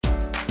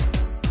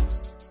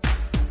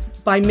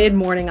By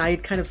mid-morning, I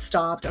had kind of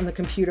stopped on the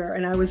computer,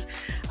 and I was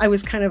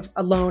kind of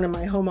alone in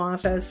my home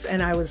office,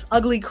 and I was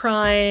ugly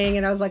crying,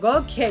 and I was like,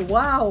 okay,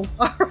 wow,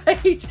 all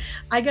right,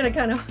 I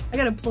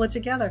gotta pull it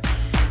together.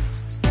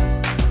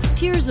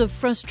 Tears of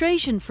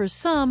frustration for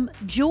some,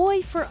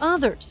 joy for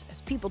others, as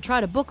people try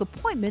to book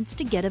appointments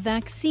to get a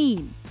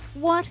vaccine.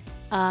 What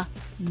a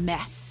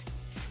mess.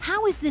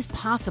 How is this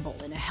possible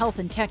in a health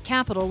and tech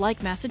capital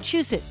like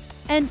Massachusetts?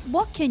 And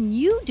what can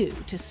you do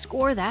to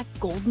score that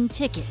golden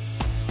ticket?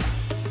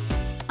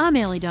 I'm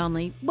Allie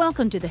Donnelly.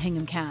 Welcome to the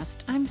Hingham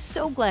Cast. I'm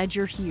so glad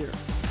you're here.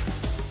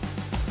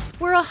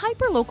 We're a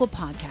hyperlocal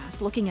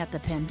podcast looking at the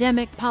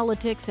pandemic,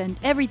 politics, and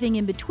everything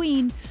in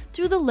between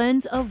through the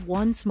lens of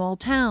one small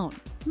town,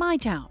 my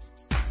town.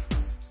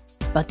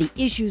 But the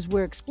issues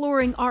we're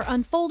exploring are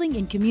unfolding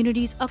in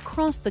communities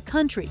across the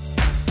country.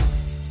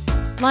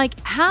 Like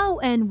how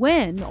and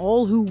when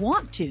all who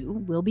want to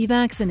will be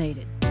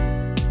vaccinated.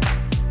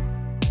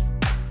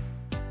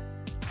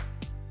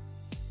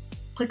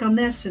 Click on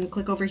this and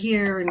click over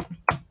here and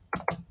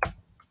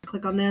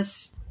click on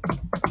this. And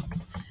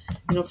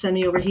it'll send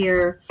me over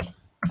here.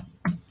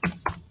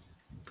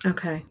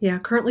 Okay. Yeah.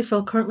 Currently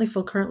full.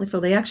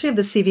 They actually have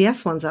the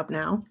CVS ones up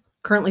now.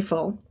 Currently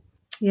full.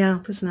 Yeah.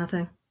 There's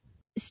nothing.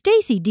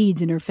 Stacy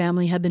Deeds and her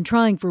family have been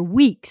trying for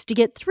weeks to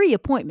get 3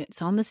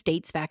 appointments on the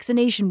state's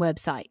vaccination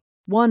website.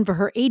 One for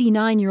her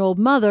 89-year-old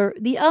mother,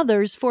 the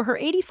others for her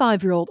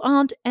 85-year-old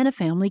aunt and a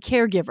family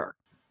caregiver.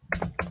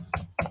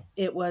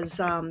 It was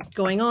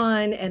going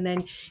on, and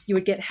then you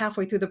would get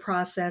halfway through the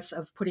process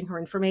of putting her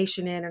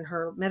information in and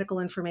her medical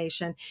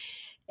information,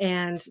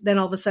 and then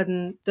all of a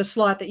sudden the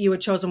slot that you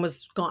had chosen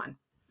was gone.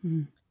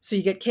 So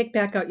you get kicked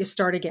back out, you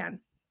start again.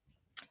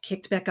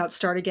 Kicked back out,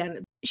 start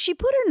again. She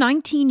put her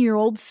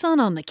 19-year-old son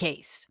on the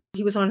case.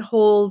 He was on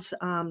hold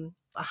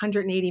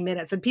 180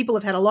 minutes, and people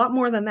have had a lot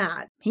more than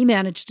that. He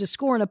managed to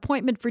score an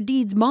appointment for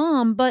Deed's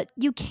mom, but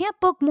you can't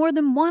book more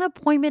than 1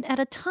 appointment at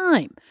a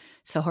time.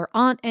 So her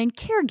aunt and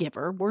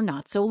caregiver were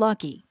not so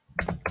lucky.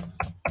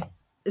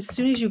 As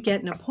soon as you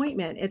get an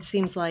appointment, it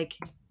seems like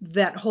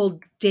that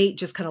whole date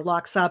just kind of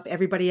locks up.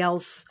 Everybody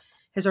else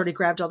has already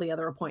grabbed all the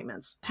other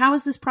appointments. How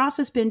has this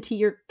process been to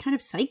your kind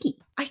of psyche?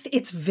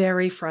 It's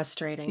very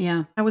frustrating.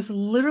 Yeah. I was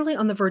literally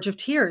on the verge of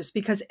tears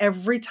because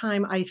every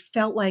time I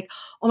felt like,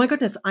 oh my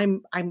goodness,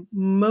 I'm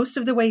most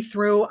of the way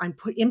through, I'm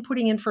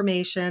inputting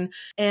information.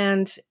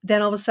 And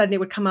then all of a sudden it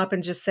would come up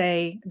and just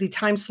say, the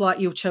time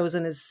slot you've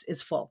chosen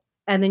is full.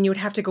 And then you would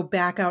have to go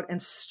back out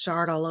and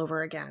start all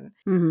over again.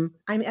 Mm-hmm.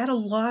 I'm at a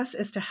loss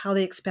as to how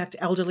they expect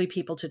elderly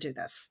people to do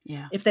this.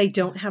 Yeah. If they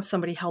don't have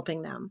somebody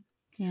helping them.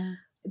 Yeah.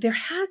 There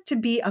had to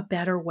be a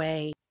better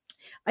way.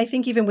 I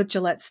think even with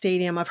Gillette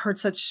Stadium, I've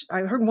heard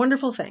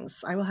wonderful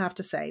things, I will have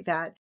to say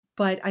that.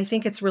 But I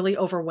think it's really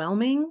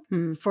overwhelming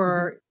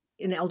for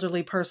an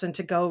elderly person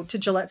to go to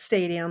Gillette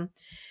Stadium.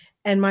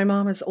 And my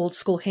mom is old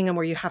school Hingham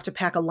where you have to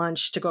pack a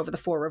lunch to go over the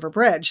Fore River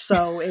Bridge.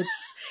 So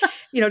it's,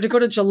 to go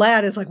to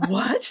Gillette is like,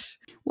 what?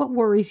 What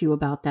worries you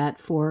about that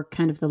for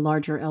kind of the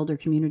larger elder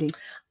community?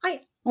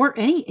 Or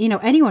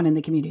anyone in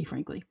the community,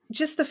 frankly.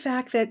 Just the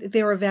fact that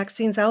there are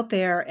vaccines out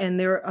there and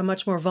they're a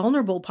much more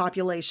vulnerable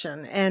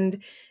population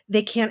and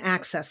they can't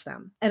access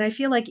them. And I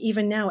feel like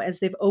even now, as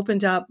they've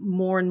opened up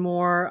more and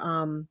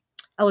more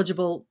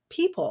eligible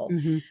people,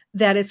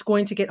 that it's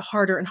going to get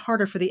harder and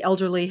harder for the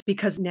elderly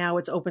because now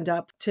it's opened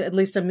up to at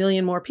least 1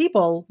 million more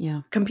people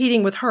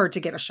competing with her to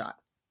get a shot.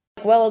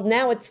 Well,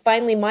 now it's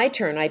finally my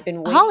turn. I've been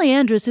waiting. Holly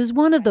Andrus is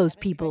one of those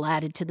people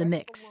added to the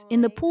mix in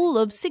the pool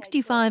of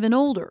 65 and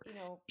older.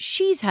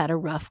 She's had a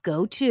rough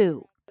go,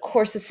 too. Of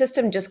course, the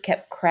system just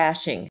kept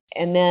crashing.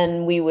 And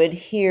then we would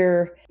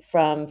hear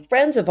from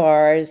friends of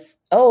ours,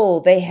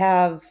 oh, they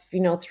have,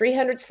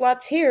 300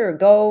 slots here.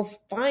 Go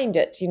find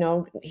it.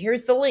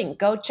 Here's the link.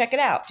 Go check it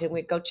out. And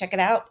we'd go check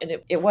it out. And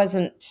it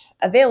wasn't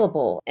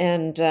available.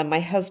 And my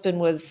husband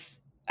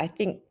was, I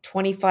think,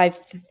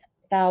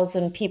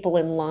 25,000 people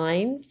in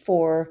line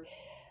for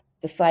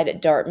the site at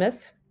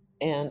Dartmouth.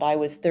 And I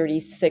was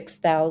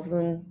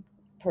 36,000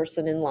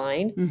 person in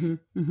line.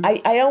 I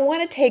don't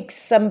want to take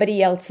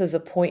somebody else's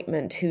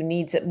appointment who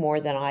needs it more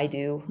than I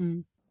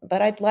do.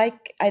 But I'd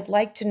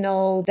like to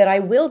know that I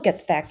will get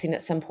the vaccine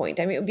at some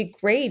point. I mean, it would be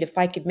great if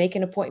I could make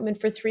an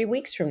appointment for 3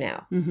 weeks from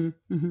now.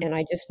 And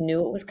I just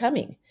knew it was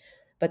coming.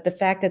 But the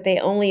fact that they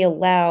only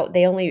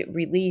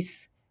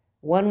release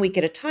 1 week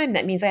at a time,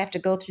 that means I have to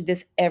go through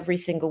this every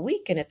single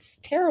week. And it's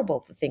terrible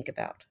to think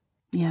about.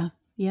 Yeah.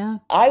 Yeah.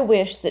 I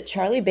wish that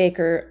Charlie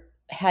Baker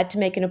had to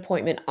make an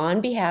appointment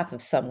on behalf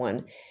of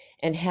someone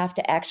and have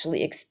to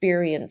actually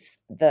experience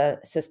the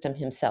system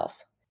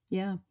himself.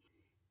 Yeah.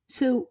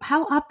 So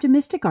how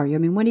optimistic are you? I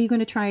mean, when are you going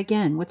to try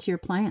again? What's your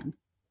plan?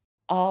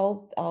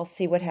 I'll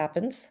see what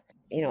happens.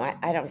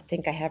 I don't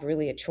think I have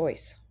really a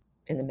choice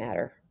in the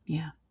matter.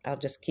 Yeah. I'll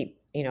just keep,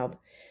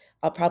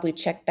 I'll probably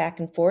check back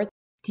and forth.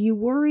 Do you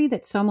worry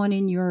that someone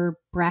in your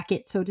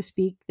bracket, so to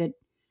speak, that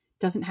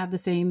doesn't have the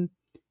same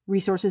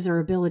resources or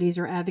abilities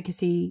or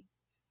advocacy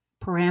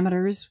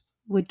parameters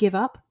would give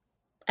up?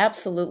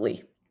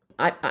 Absolutely.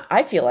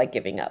 I feel like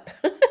giving up.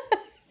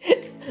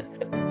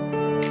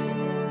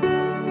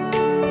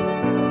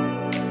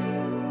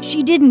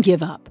 she didn't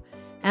give up.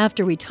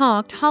 After we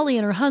talked, Holly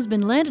and her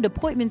husband landed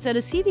appointments at a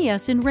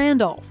CVS in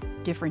Randolph.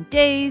 Different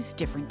days,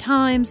 different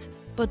times,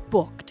 but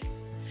booked.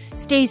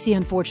 Stacy,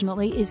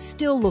 unfortunately, is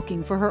still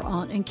looking for her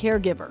aunt and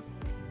caregiver.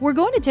 We're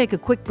going to take a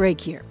quick break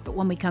here, but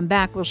when we come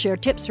back, we'll share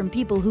tips from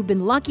people who've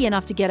been lucky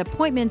enough to get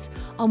appointments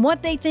on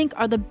what they think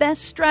are the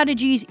best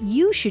strategies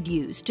you should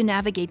use to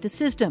navigate the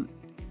system.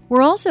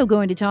 We're also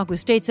going to talk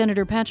with State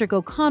Senator Patrick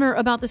O'Connor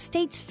about the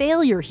state's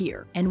failure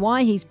here and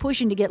why he's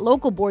pushing to get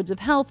local boards of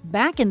health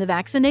back in the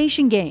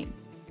vaccination game.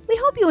 We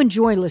hope you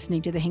enjoy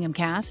listening to the Hingham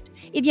Cast.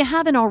 If you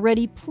haven't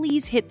already,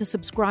 please hit the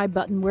subscribe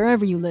button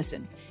wherever you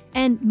listen.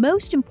 And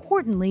most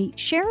importantly,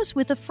 share us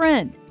with a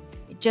friend.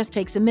 It just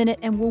takes a minute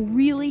and will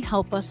really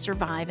help us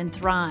survive and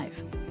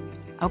thrive.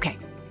 Okay,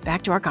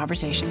 back to our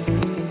conversation.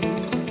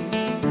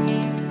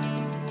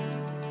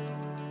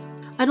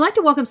 I'd like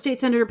to welcome State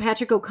Senator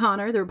Patrick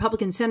O'Connor, the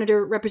Republican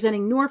senator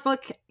representing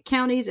Norfolk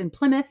counties and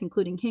Plymouth,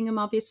 including Hingham,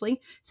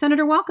 obviously.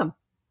 Senator, welcome.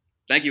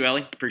 Thank you,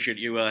 Ellie. Appreciate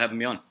you having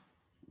me on.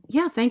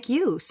 Yeah, thank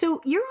you. So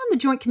you're on the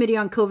Joint Committee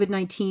on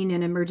COVID-19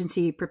 and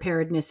Emergency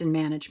Preparedness and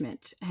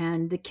Management,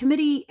 and the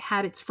committee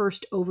had its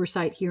first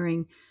oversight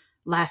hearing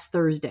last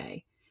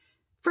Thursday.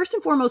 First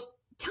and foremost,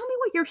 tell me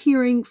what you're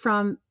hearing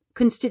from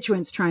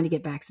constituents trying to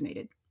get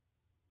vaccinated.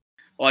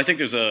 Well, I think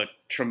there's a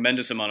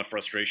tremendous amount of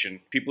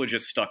frustration. People are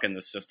just stuck in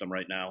this system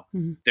right now.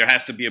 Mm-hmm. There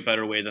has to be a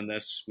better way than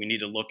this. We need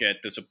to look at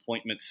this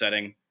appointment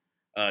setting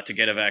to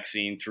get a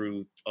vaccine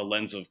through a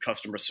lens of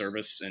customer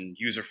service and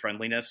user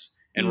friendliness.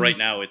 And right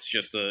now, it's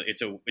just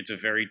it's a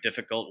very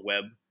difficult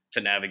web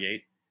to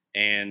navigate,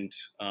 and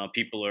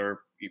people are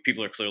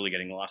clearly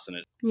getting lost in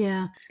it.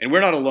 Yeah, and we're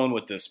not alone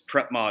with this.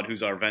 PrepMod,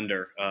 who's our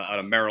vendor out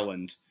of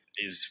Maryland,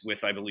 is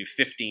with, I believe,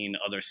 15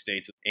 other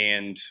states,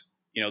 and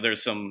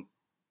there's some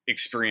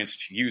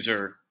experienced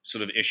user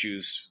sort of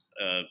issues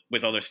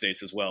with other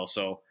states as well.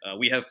 So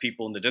we have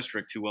people in the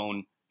district who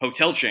own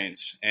hotel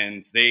chains,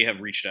 and they have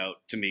reached out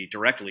to me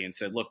directly and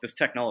said, look, this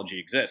technology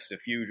exists.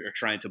 If you are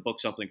trying to book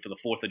something for the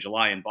 4th of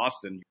July in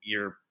Boston,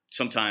 you're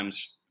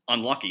sometimes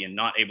unlucky and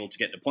not able to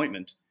get an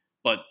appointment,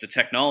 but the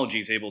technology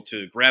is able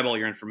to grab all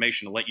your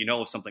information to let you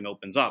know if something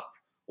opens up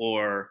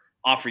or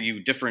offer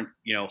you different,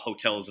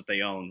 hotels that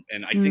they own.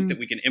 And I think that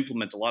we can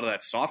implement a lot of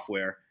that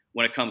software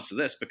when it comes to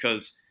this,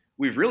 because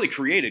we've really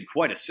created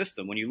quite a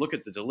system. When you look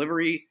at the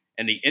delivery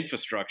and the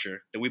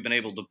infrastructure that we've been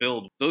able to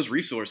build, those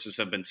resources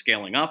have been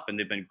scaling up, and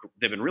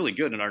they've been really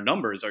good. And our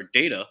numbers, our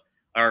data,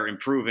 are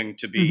improving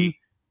to be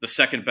the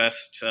second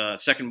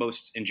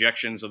most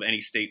injections of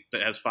any state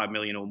that has 5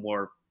 million or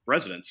more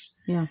residents.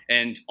 Yeah.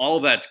 And all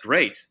of that's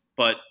great,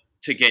 but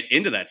to get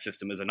into that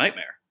system is a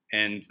nightmare,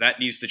 and that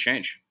needs to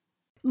change.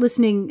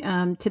 Listening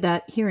to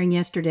that hearing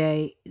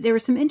yesterday, there were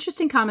some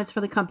interesting comments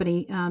from the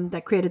company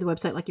that created the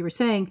website, like you were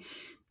saying,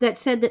 that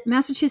said that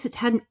Massachusetts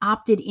hadn't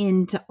opted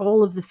into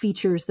all of the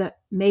features that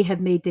may have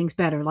made things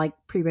better, like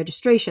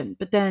pre-registration.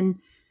 But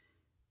then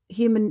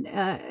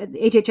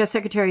HHS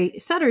Secretary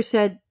Sutter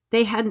said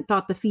they hadn't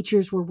thought the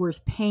features were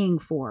worth paying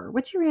for.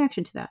 What's your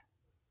reaction to that?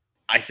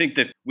 I think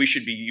that we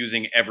should be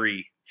using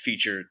every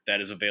feature that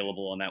is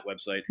available on that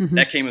website. Mm-hmm.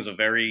 That came as a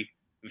very,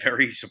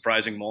 very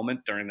surprising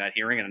moment during that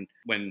hearing. And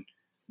when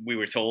we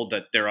were told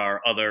that there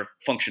are other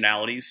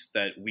functionalities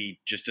that we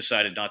just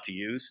decided not to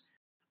use,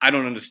 I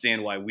don't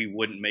understand why we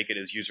wouldn't make it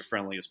as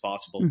user-friendly as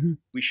possible. Mm-hmm.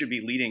 We should be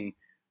leading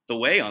the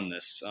way on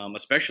this,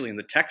 especially in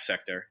the tech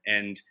sector.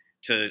 And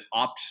to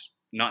opt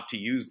not to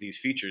use these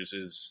features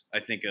is,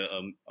 I think,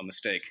 a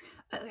mistake.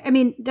 I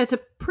mean, that's a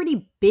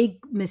pretty big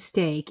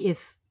mistake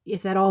if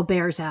that all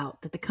bears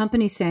out, that the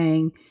company's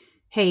saying,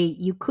 hey,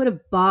 you could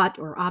have bought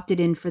or opted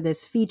in for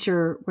this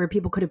feature where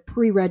people could have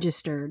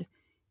pre-registered,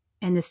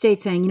 and the state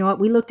saying, you know what,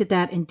 we looked at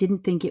that and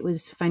didn't think it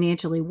was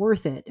financially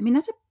worth it. I mean,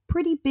 that's a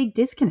pretty big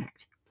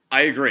disconnect.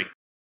 I agree.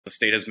 The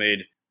state has made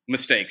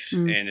mistakes,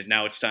 and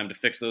now it's time to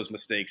fix those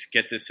mistakes,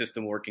 get this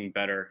system working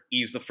better,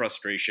 ease the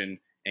frustration,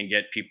 and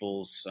get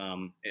people's,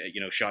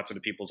 shots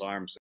into people's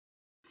arms.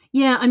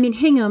 Yeah, I mean,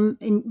 Hingham,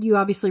 and you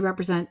obviously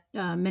represent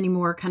many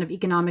more kind of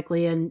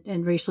economically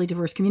and racially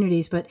diverse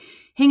communities, but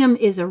Hingham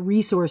is a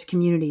resource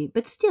community.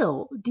 But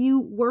still, do you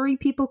worry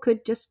people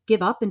could just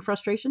give up in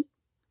frustration?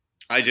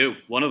 I do.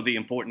 One of the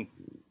important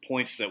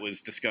points that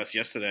was discussed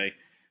yesterday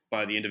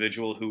by the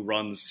individual who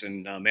runs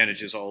and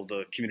manages all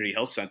the community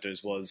health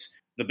centers was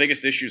the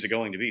biggest issues are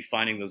going to be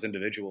finding those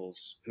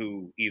individuals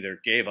who either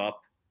gave up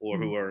or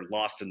who are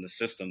lost in the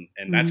system.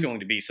 And that's going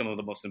to be some of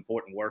the most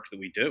important work that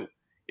we do,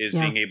 is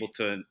being able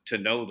to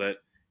know that,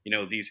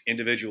 these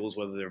individuals,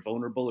 whether they're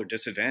vulnerable or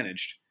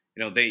disadvantaged,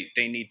 they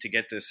need to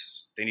get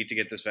this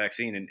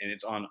vaccine, and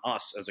it's on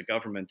us as a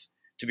government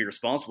to be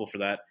responsible for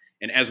that.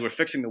 And as we're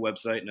fixing the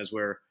website, and as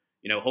we're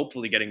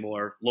hopefully getting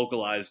more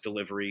localized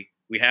delivery,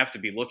 we have to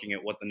be looking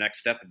at what the next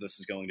step of this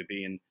is going to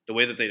be. And the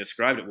way that they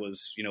described it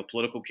was,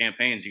 political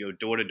campaigns, you go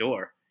door to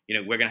door,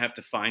 we're going to have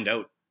to find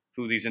out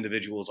who these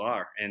individuals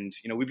are. And,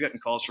 we've gotten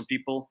calls from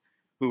people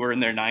who are in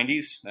their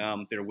 90s,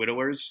 they're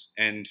widowers,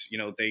 and,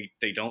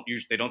 they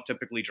don't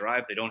typically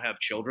drive. They don't have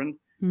children.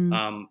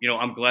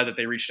 I'm glad that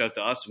they reached out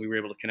to us, and we were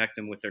able to connect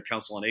them with their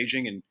council on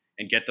aging and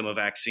and get them a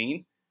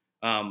vaccine.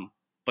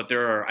 But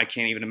I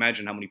can't even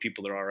imagine how many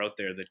people there are out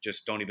there that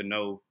just don't even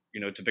know,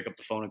 to pick up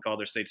the phone and call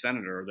their state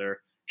senator or their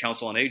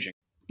council on aging.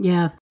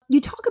 Yeah.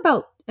 You talk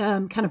about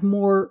kind of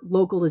more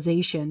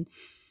localization.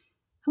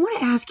 I want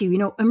to ask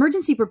you,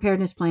 emergency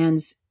preparedness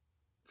plans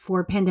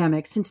for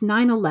pandemics since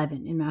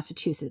 9/11 in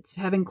Massachusetts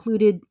have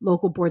included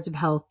local boards of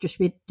health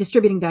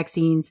distributing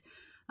vaccines,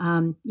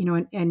 and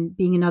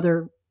being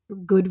another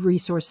good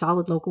resource,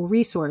 solid local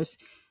resource.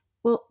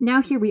 Well,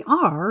 now here we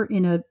are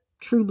in a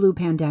true blue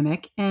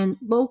pandemic, and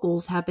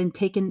locals have been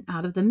taken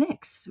out of the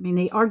mix. I mean,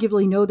 they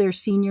arguably know their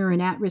senior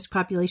and at-risk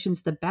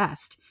populations the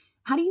best.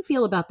 How do you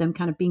feel about them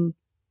kind of being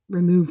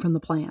removed from the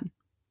plan?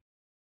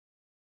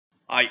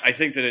 I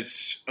think that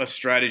it's a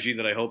strategy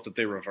that I hope that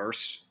they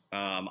reverse.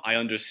 I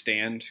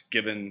understand,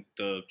 given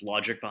the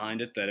logic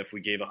behind it, that if we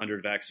gave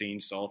 100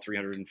 vaccines to all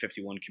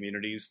 351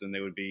 communities, then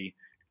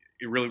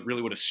it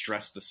really would have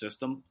stressed the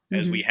system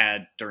as we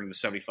had during the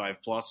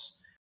 75 plus.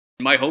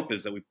 My hope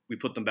is that we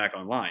put them back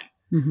online.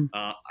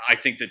 I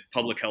think that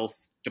public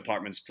health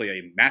departments play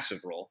a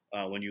massive role.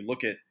 When you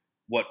look at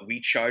what we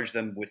charged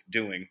them with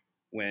doing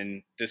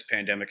when this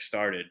pandemic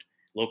started,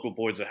 local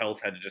boards of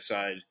health had to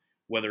decide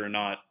whether or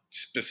not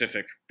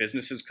specific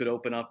businesses could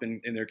open up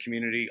in their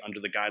community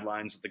under the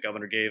guidelines that the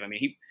governor gave. I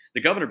mean,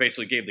 the governor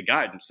basically gave the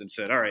guidance and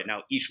said, all right,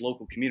 now each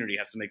local community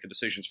has to make the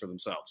decisions for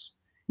themselves.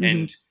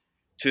 And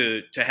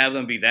to have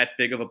them be that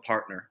big of a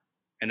partner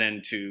and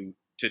then to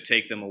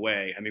take them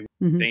away, I mean,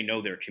 they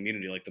know their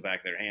community like the back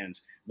of their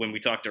hands. When we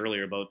talked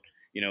earlier about,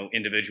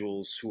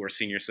 individuals who are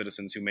senior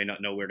citizens who may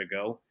not know where to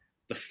go,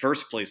 the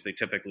first place they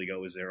typically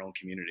go is their own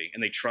community,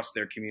 and they trust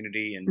their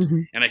community.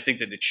 And I think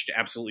that it should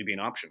absolutely be an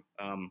option.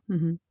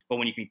 But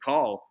when you can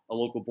call a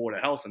local board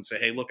of health and say,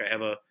 hey, look, I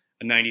have a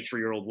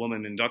 93-year-old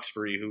woman in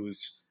Duxbury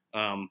who's,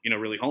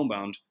 really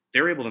homebound,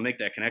 they're able to make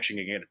that connection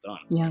and get it done.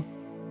 Yeah.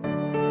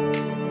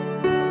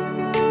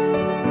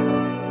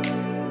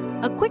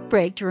 A quick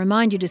break to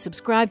remind you to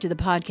subscribe to the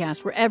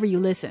podcast wherever you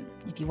listen.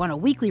 If you want a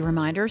weekly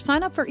reminder,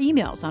 sign up for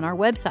emails on our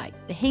website,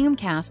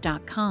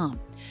 thehinghamcast.com.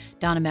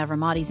 Donna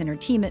Mavramati's and her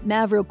team at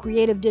Mavro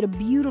Creative did a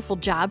beautiful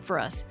job for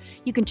us.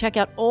 You can check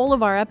out all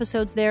of our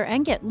episodes there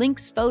and get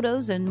links,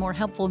 photos, and more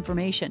helpful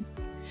information.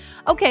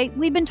 Okay,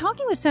 we've been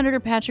talking with Senator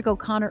Patrick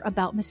O'Connor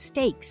about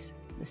mistakes.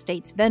 The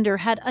state's vendor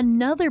had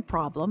another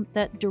problem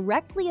that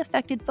directly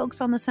affected folks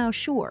on the South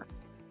Shore.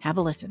 Have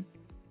a listen.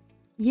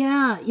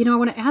 Yeah, I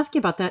want to ask you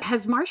about that.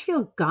 Has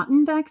Marshfield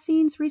gotten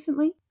vaccines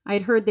recently? I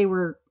had heard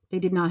they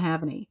did not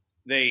have any.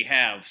 They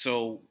have.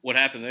 So what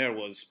happened there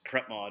was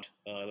PrepMod,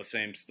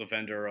 the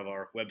vendor of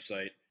our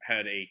website,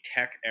 had a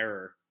tech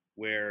error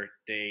where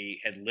they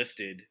had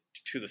listed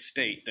to the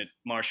state that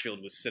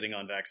Marshfield was sitting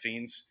on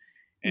vaccines,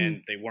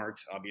 and they weren't,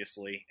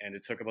 obviously. And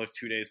it took about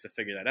 2 days to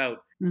figure that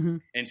out.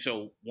 And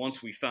so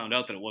once we found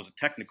out that it was a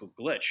technical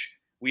glitch,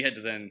 we had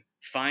to then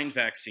find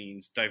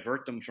vaccines,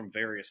 divert them from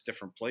various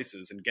different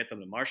places, and get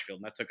them to Marshfield.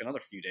 And that took another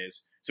few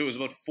days. So it was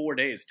about 4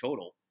 days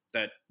total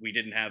that we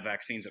didn't have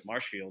vaccines at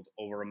Marshfield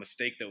over a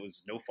mistake that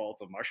was no fault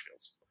of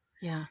Marshfield's.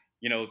 Yeah.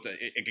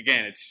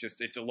 Again,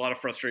 it's a lot of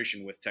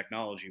frustration with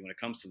technology when it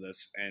comes to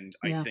this. And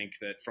I think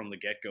that from the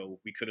get-go,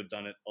 we could have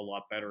done it a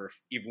lot better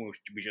even if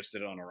we just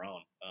did it on our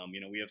own.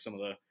 We have some of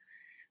the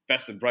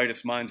best and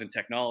brightest minds in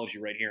technology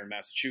right here in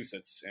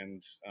Massachusetts,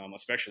 and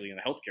especially in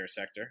the healthcare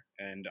sector.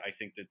 And I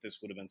think that this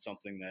would have been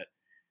something that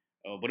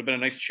would have been a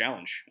nice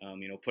challenge.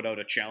 Put out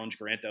a challenge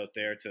grant out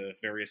there to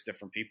various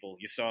different people.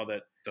 You saw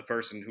that the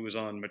person who was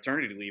on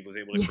maternity leave was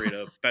able to create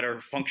a better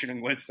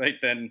functioning website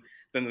than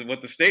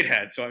what the state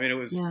had. So, I mean, it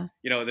was,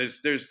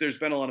 there's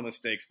been a lot of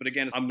mistakes, but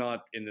again, I'm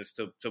not in this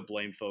to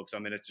blame folks.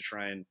 I'm in it to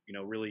try and,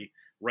 really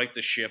right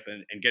the ship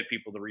and get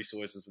people the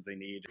resources that they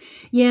need.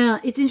 Yeah.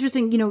 It's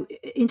interesting,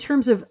 in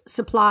terms of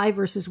supply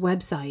versus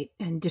website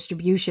and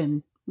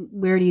distribution,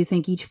 where do you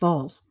think each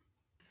falls?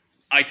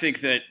 I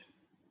think that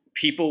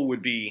people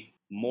would be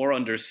more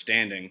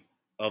understanding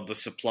of the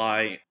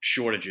supply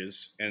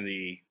shortages and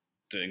the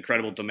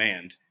incredible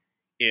demand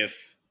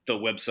if the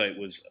website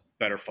was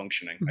better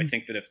functioning. I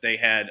think that if they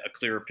had a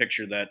clearer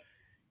picture that,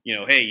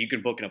 hey, you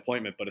can book an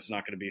appointment, but it's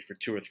not going to be for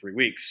 2 or 3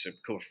 weeks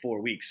or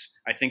 4 weeks,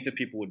 I think that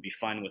people would be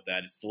fine with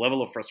that. It's the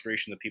level of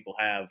frustration that people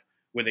have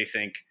where they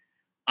think,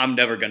 I'm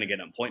never going to get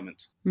an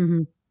appointment.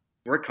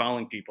 We're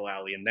calling people,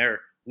 Allie, and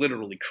they're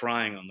literally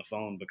crying on the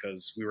phone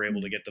because we were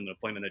able to get them an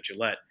appointment at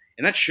Gillette.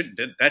 And that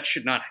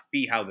should not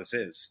be how this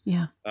is.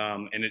 Yeah.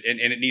 And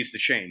it needs to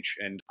change.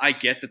 And I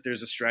get that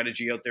there's a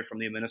strategy out there from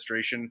the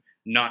administration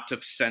not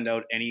to send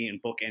out any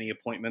and book any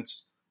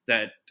appointments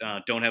that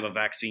don't have a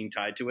vaccine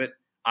tied to it.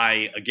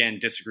 I, again,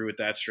 disagree with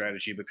that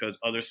strategy because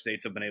other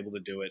states have been able to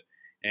do it.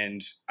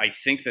 And I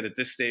think that at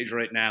this stage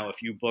right now,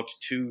 if you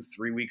booked 2-3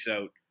 weeks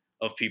out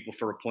of people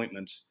for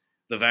appointments,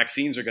 the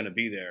vaccines are going to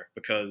be there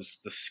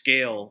because the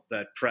scale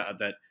that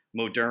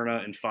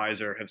Moderna and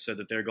Pfizer have said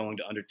that they're going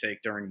to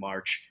undertake during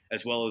March,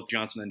 as well as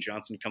Johnson &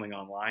 Johnson coming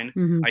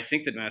online. I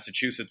think that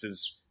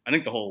I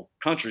think the whole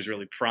country is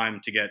really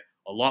primed to get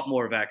a lot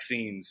more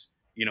vaccines,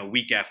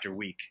 week after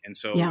week. And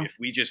so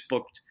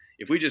if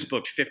if we just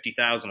booked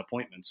 50,000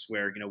 appointments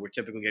where, we're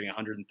typically getting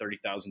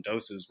 130,000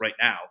 doses right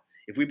now,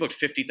 if we booked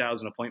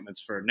 50,000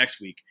 appointments for next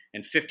week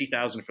and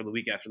 50,000 for the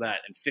week after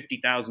that and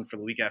 50,000 for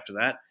the week after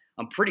that,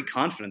 I'm pretty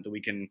confident that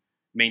we can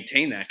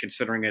maintain that,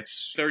 considering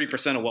it's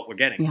 30% of what we're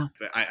getting. Yeah.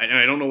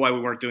 I don't know why we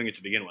weren't doing it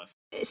to begin with.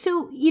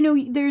 So,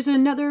 there's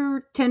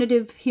another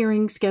tentative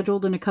hearing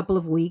scheduled in a couple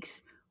of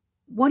weeks.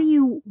 What do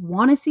you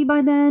want to see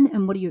by then,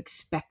 and what do you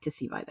expect to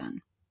see by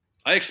then?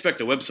 I expect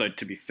the website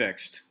to be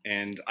fixed,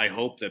 and I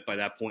hope that by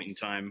that point in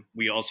time,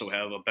 we also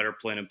have a better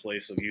plan in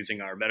place of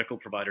using our medical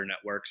provider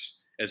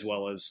networks as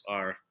well as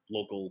our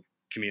local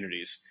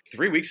communities.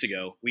 3 weeks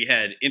ago, we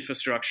had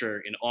infrastructure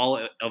in all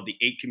of the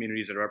 8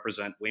 communities that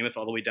represent Weymouth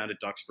all the way down to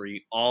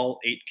Duxbury. All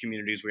 8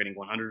 communities were getting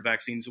 100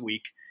 vaccines a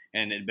week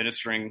and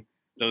administering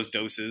those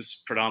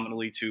doses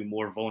predominantly to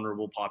more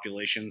vulnerable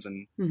populations.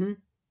 And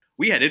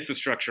we had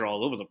infrastructure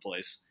all over the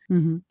place.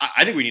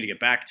 I think we need to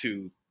get back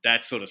to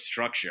that sort of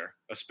structure,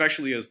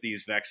 especially as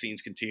these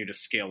vaccines continue to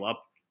scale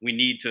up. We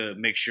need to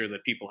make sure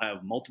that people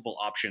have multiple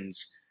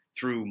options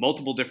through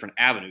multiple different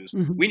avenues.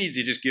 We need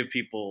to just give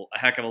people a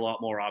heck of a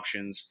lot more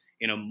options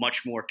in a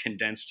much more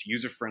condensed,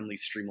 user-friendly,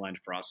 streamlined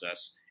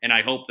process. And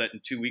I hope that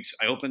in 2 weeks,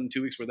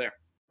 we're there.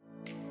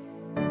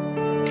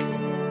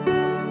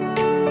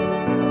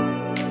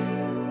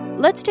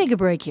 Let's take a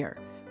break here.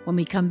 When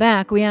we come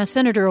back, we ask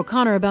Senator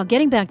O'Connor about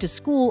getting back to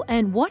school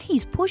and what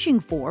he's pushing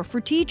for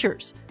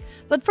teachers.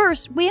 But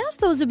first, we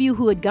asked those of you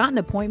who had gotten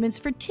appointments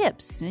for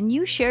tips, and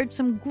you shared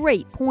some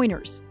great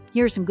pointers.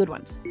 Here are some good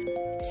ones.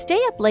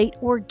 Stay up late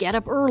or get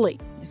up early,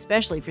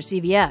 especially for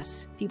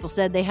CVS. People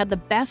said they had the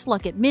best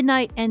luck at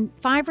midnight and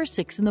 5 or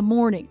 6 in the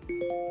morning.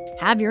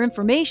 Have your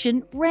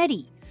information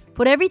ready.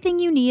 Put everything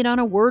you need on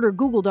a Word or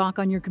Google Doc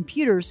on your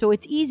computer so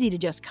it's easy to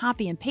just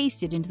copy and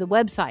paste it into the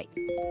website.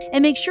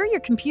 And make sure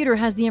your computer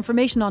has the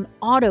information on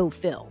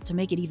autofill to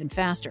make it even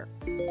faster.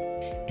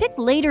 Pick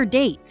later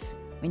dates.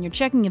 When you're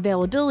checking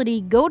availability,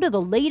 go to the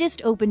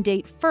latest open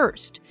date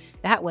first.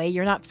 That way,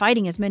 you're not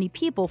fighting as many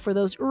people for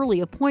those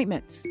early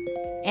appointments.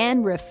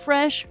 And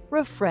refresh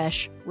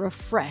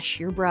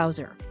your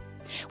browser.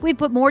 We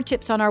put more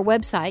tips on our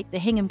website,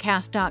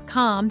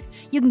 thehinghamcast.com.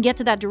 You can get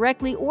to that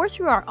directly or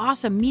through our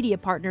awesome media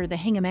partner, the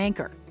Hingham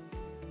Anchor.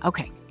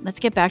 Okay, let's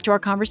get back to our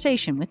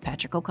conversation with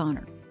Patrick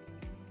O'Connor.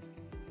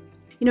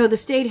 The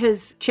state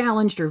has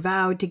challenged or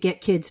vowed to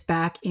get kids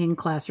back in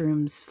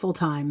classrooms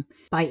full-time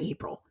by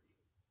April.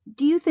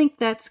 Do you think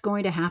that's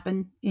going to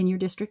happen in your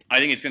district? I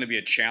think it's going to be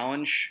a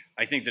challenge.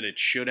 I think that it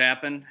should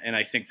happen. And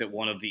I think that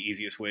one of the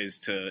easiest ways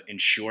to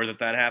ensure that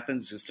that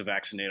happens is to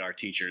vaccinate our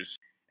teachers.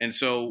 And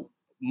so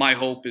my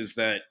hope is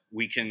that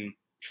we can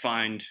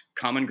find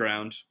common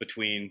ground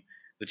between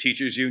the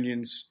teachers'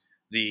 unions,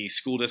 the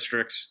school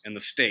districts, and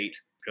the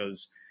state,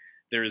 because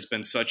there has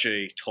been such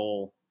a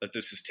toll that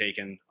this has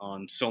taken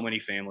on so many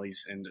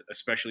families, and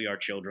especially our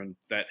children,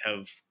 that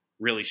have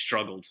really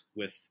struggled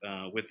with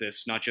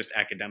this, not just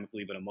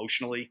academically, but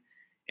emotionally.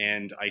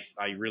 And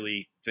I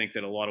really think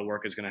that a lot of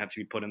work is going to have to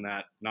be put in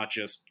that, not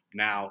just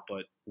now,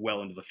 but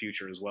well into the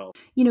future as well.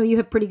 You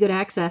have pretty good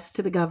access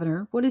to the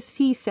governor. What does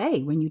he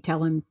say when you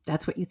tell him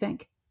that's what you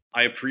think?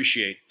 I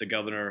appreciate the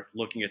governor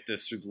looking at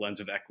this through the lens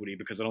of equity,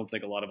 because I don't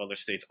think a lot of other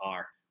states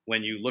are.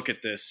 When you look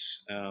at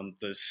this,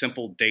 the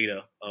simple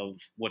data of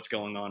what's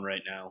going on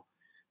right now,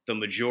 the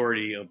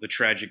majority of the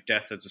tragic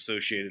death that's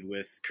associated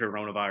with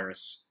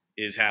coronavirus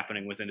is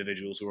happening with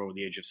individuals who are over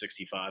the age of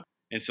 65.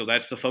 And so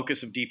that's the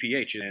focus of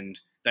DPH, and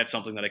that's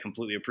something that I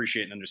completely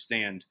appreciate and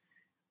understand.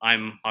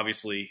 I'm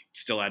obviously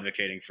still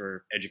advocating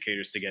for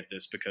educators to get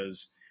this,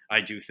 because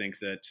I do think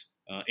that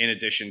in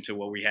addition to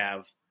what we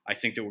have, I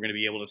think that we're going to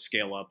be able to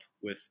scale up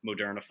with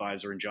Moderna,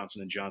 Pfizer, and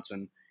Johnson &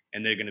 Johnson,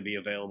 and they're going to be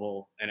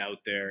available and out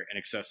there and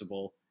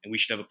accessible. And we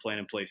should have a plan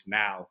in place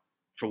now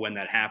for when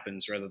that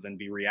happens, rather than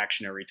be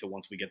reactionary to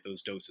once we get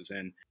those doses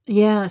in.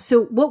 Yeah.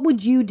 So what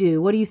would you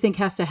do? What do you think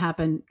has to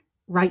happen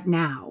right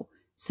now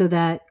so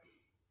that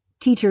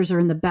teachers are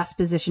in the best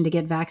position to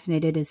get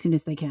vaccinated as soon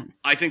as they can?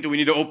 I think that we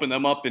need to open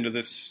them up into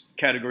this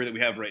category that we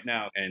have right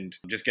now and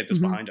just get this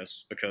behind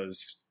us,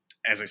 because,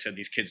 as I said,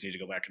 these kids need to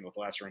go back into the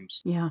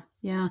classrooms. Yeah.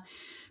 I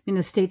mean,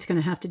 the state's going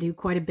to have to do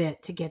quite a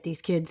bit to get these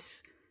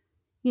kids,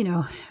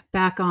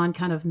 back on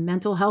kind of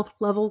mental health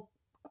level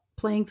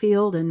playing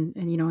field and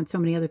and so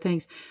many other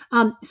things.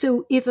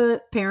 So if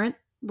a parent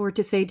were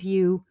to say to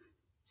you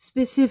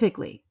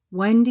specifically,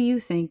 when do you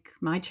think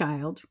my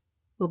child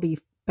will be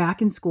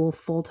back in school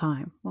full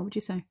time, what would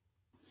you say?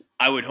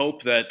 I would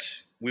hope that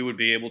we would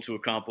be able to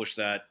accomplish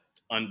that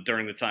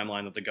during the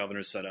timeline that the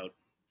governor set out,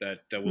 that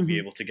we'll be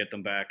able to get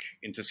them back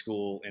into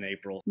school in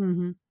April.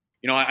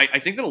 I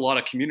think that a lot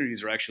of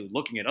communities are actually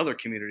looking at other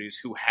communities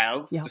who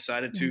have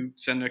decided to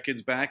send their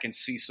kids back and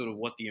see sort of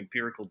what the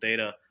empirical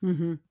data,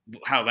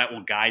 how that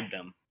will guide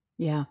them.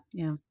 Yeah.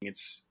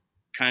 It's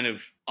kind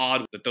of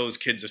odd that those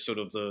kids are sort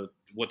of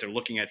what they're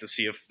looking at to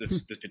see if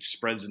if it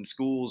spreads in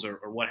schools or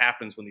what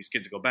happens when these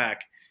kids go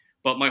back.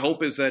 But my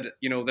hope is that,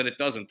 that it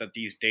doesn't, that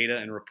these data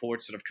and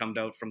reports that have come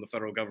out from the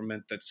federal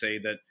government that say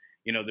that,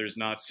 there's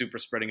not super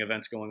spreading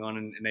events going on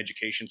in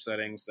education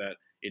settings, that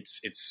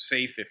It's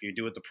safe if you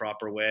do it the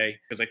proper way.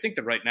 Because I think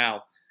that right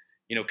now,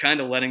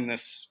 kind of letting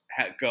this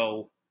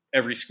go,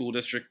 every school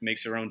district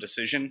makes their own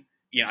decision.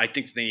 Yeah, I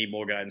think they need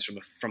more guidance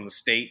from the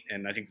state,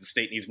 and I think the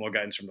state needs more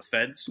guidance from the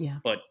feds. Yeah.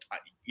 But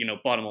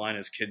bottom line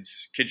is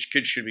kids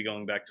should be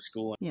going back to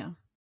school. Yeah.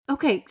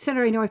 Okay,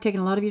 Senator, I know I've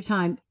taken a lot of your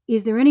time.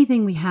 Is there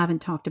anything we haven't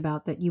talked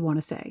about that you want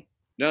to say?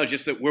 No,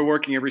 just that we're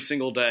working every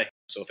single day.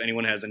 So if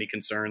anyone has any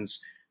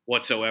concerns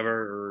whatsoever,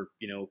 or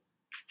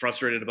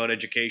frustrated about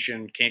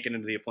education, can't get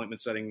into the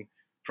appointment setting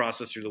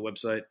process through the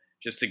website,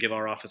 just to give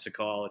our office a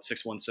call at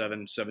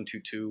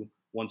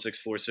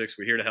 617-722-1646.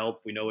 We're here to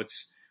help. We know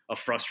it's a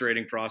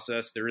frustrating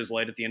process. There is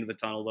light at the end of the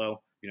tunnel,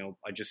 though.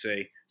 I just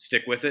say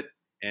stick with it,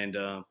 and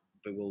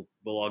but we'll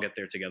all get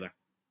there together.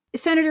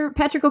 Senator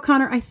Patrick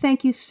O'Connor, I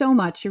thank you so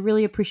much. I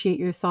really appreciate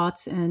your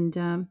thoughts,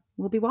 and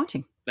we'll be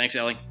watching. Thanks,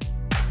 Ellie.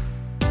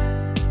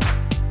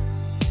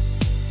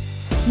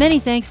 Many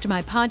thanks to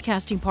my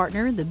podcasting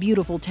partner, the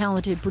beautiful,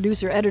 talented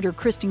producer-editor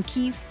Kristen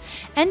Keefe,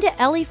 and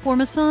to Ellie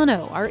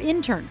Formasano, our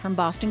intern from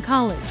Boston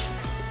College.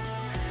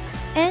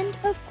 And,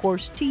 of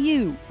course, to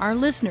you, our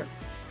listener.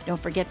 Don't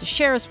forget to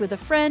share us with a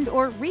friend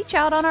or reach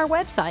out on our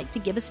website to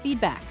give us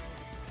feedback.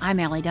 I'm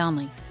Allie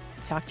Donnelly.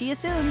 Talk to you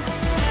soon.